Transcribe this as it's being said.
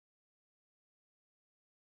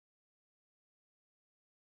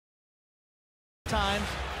times.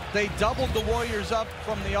 They doubled the Warriors up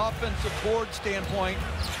from the offensive board standpoint,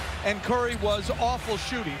 and Curry was awful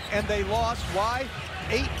shooting, and they lost. Why?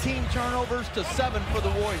 18 turnovers to 7 for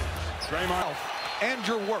the Warriors. Draymond And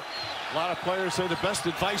your work. A lot of players say the best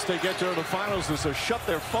advice they get during the finals is to shut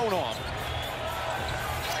their phone off.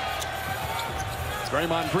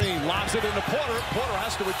 Draymond Green lobs it into Porter. Porter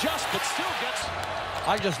has to adjust, but still gets.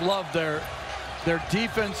 I just love their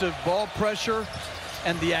defensive ball pressure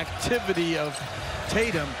and the activity of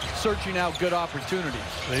Tatum searching out good opportunities.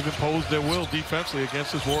 They've imposed their will defensively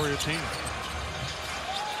against this Warrior team.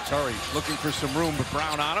 Curry looking for some room, but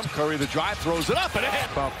Brown on him. Curry the drive, throws it up and ahead.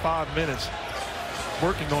 About 5 minutes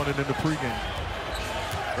working on it in the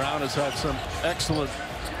pregame. Brown has had some excellent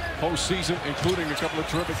postseason, including a couple of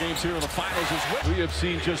terrific games here in the finals as well. We have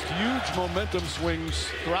seen just huge momentum swings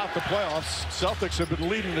throughout the playoffs. Celtics have been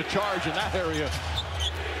leading the charge in that area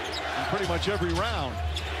in pretty much every round.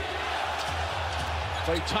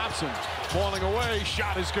 Klay Thompson falling away.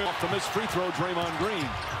 Shot is good. Off the missed free throw, Draymond Green.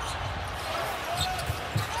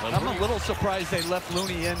 I'm a little surprised they left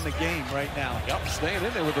Looney in the game right now. Yep, staying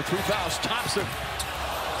in there with the 3 fouls. Thompson.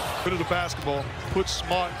 Bit of the basketball, put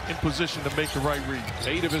Smart in position to make the right read.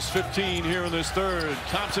 8 of his 15 here in this third.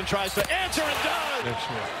 Thompson tries to answer and does. Next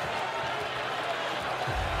year.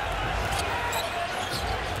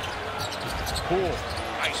 Poole.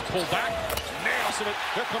 Nice pull back. Nails it.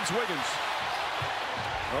 Here comes Wiggins.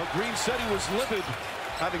 Well, Green said he was livid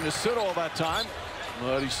having to sit all that time.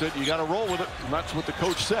 But he said you got to roll with it. And that's what the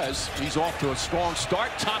coach says. He's off to a strong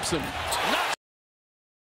start. Thompson. Not